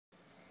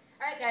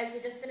guys,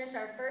 we just finished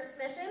our first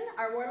mission,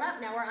 our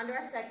warm-up. Now we're on to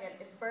our second.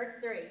 It's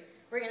bûrnt 3.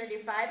 We're going to do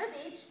 5 of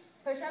each,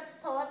 push-ups,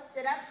 pull-ups,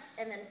 sit-ups,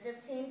 and then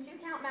 15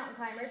 two-count mountain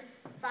climbers,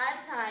 5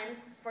 times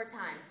for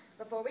time.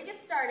 Before we get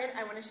started,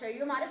 I want to show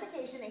you a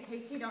modification in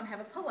case you don't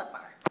have a pull-up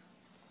bar.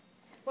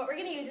 What we're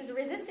going to use is a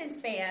resistance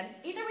band,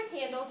 either with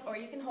handles or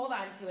you can hold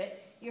on to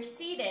it. You're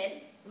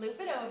seated, loop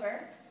it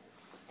over,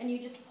 and you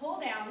just pull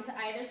down to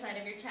either side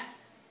of your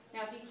chest.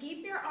 Now if you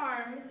keep your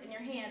arms and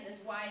your hands as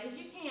wide as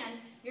you can,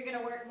 you're going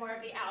to work more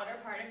of the outer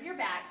part of your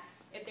back.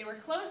 If they were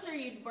closer,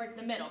 you'd work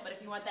the middle, but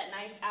if you want that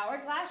nice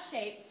hourglass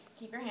shape,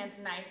 keep your hands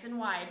nice and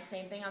wide.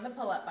 Same thing on the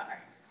pull-up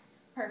bar.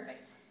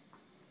 Perfect.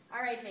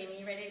 All right, Jamie,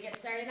 you ready to get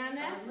started on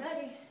this? I'm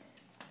ready.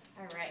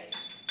 All right.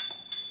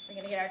 We're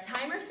going to get our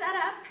timer set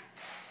up.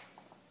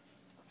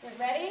 Get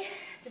ready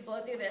to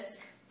blow through this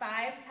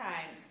 5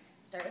 times.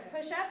 Start with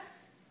push-ups,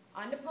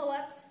 on to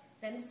pull-ups,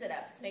 then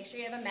sit-ups. Make sure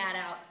you have a mat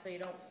out so you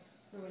don't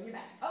ruin your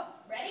back. Oh,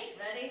 ready?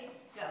 Ready,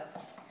 go.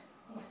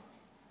 1,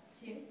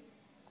 2,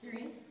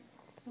 3,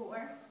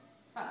 4,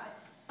 5.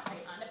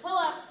 Right, on to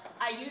pull-ups.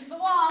 I use the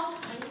wall.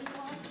 I use the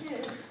wall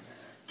too.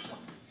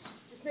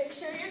 Just make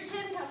sure your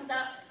chin comes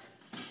up.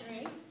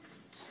 3,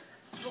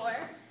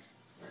 4,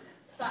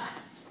 5.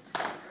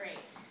 Great.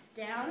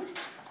 Down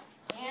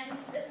and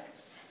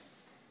sit-ups.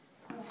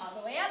 All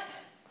the way up.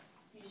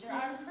 Use your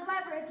arms for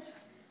leverage.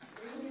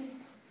 3,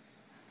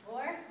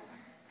 4,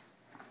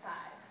 5.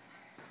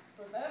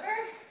 Flip over.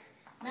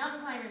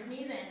 Mountain climbers,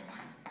 knees in.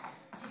 1,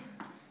 2,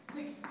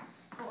 3,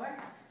 4,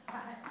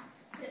 5,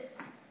 6,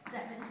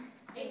 7,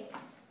 8,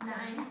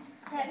 9,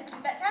 10.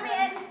 Keep that tummy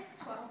in.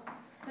 12,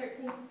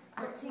 13,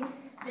 14,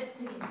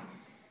 15.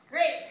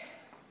 Great.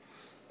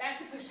 Back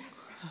to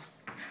push-ups.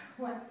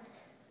 1,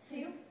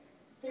 2,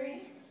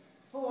 3,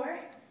 4,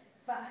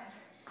 5.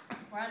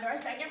 We're on to our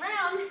second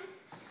round.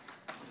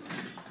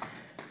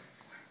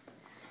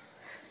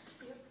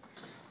 2,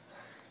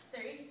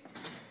 3,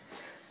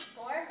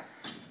 4,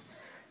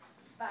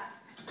 5.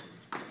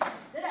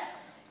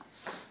 Sit-ups.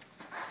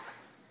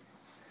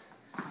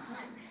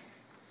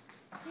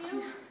 1,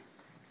 2,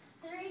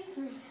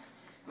 3.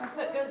 My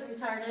foot goes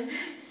retarded.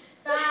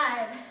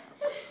 5.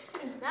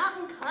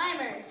 Mountain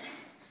climbers.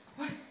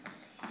 1,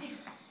 2,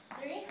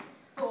 3,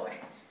 4,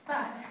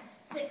 5,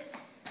 6,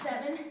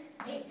 7,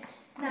 8,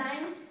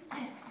 9,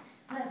 10,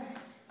 11,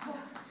 12,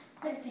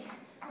 13,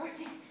 14,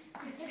 15.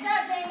 Good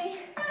job, Jamie.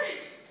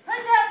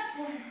 Push-ups.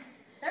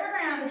 Third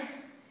round.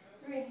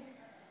 3,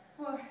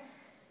 4,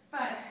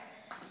 5.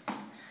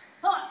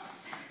 Pull-ups.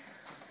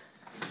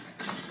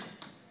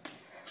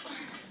 1,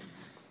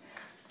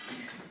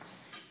 2,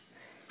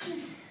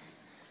 3,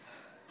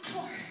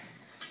 4,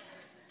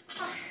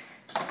 5.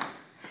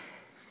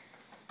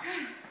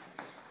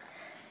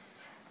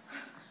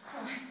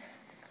 1,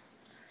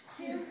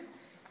 2,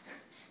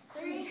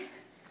 3,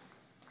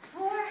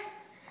 4,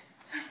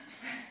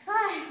 5.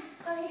 Right.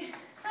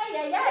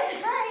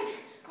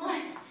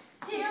 1,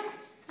 2,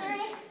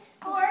 3,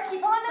 4.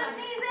 Keep pulling those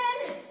knees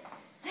in. 6,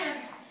 7,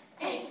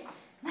 8,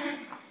 9,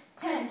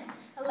 10,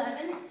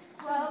 11,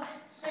 12,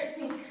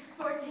 13,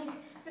 14,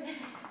 15.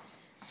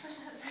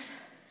 Push-ups.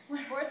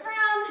 Fourth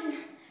round. 2,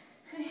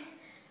 3,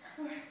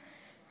 4,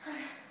 5.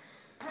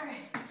 All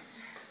right.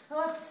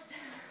 Pull-ups.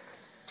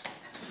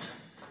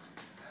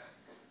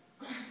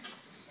 1,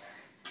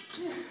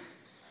 2,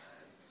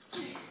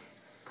 3.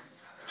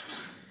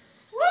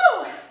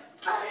 Woo!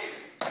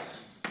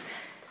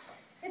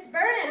 It's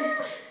burning.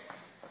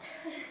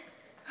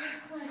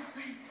 1,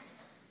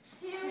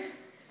 2,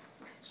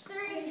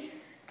 3,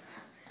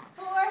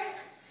 4,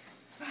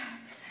 5.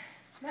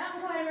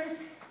 Mountain climbers.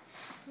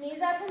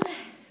 Knees up and back.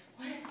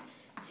 1,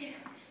 2,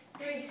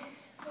 3,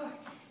 4.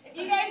 If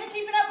you guys are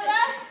keeping up with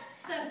us,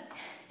 7,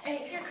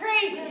 8. You're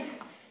crazy.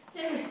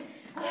 10,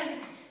 11,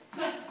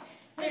 12,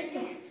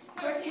 13,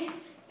 14,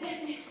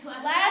 15.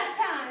 Last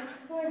time.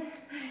 1,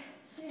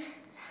 2,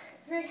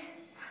 3,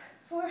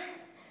 4,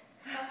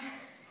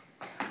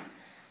 5.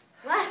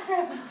 Last set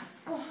of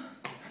pull-ups.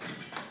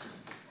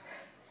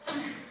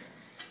 1,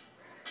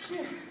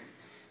 2,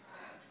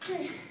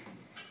 3,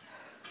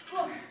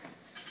 4,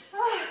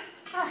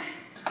 5.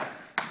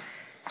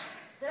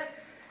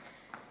 Sit-ups.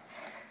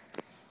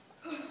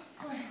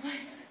 1,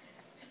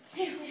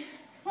 2,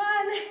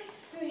 1,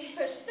 3.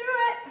 Push through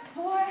it.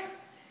 4.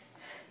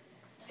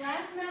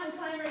 Last mountain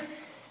climbers.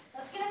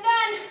 Let's get them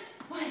done.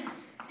 1,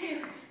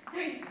 2,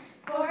 3,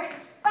 4,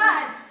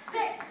 5,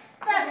 6,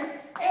 7,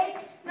 8,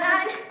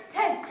 9,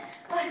 10,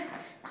 11,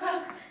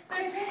 12,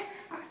 13,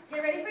 14.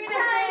 Get ready for your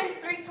time.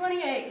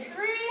 3:28.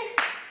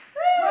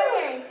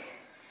 3:28.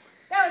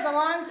 That was a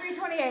long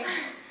 3:28.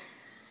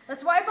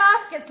 Let's wipe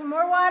off, get some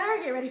more water,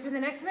 get ready for the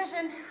next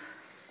mission.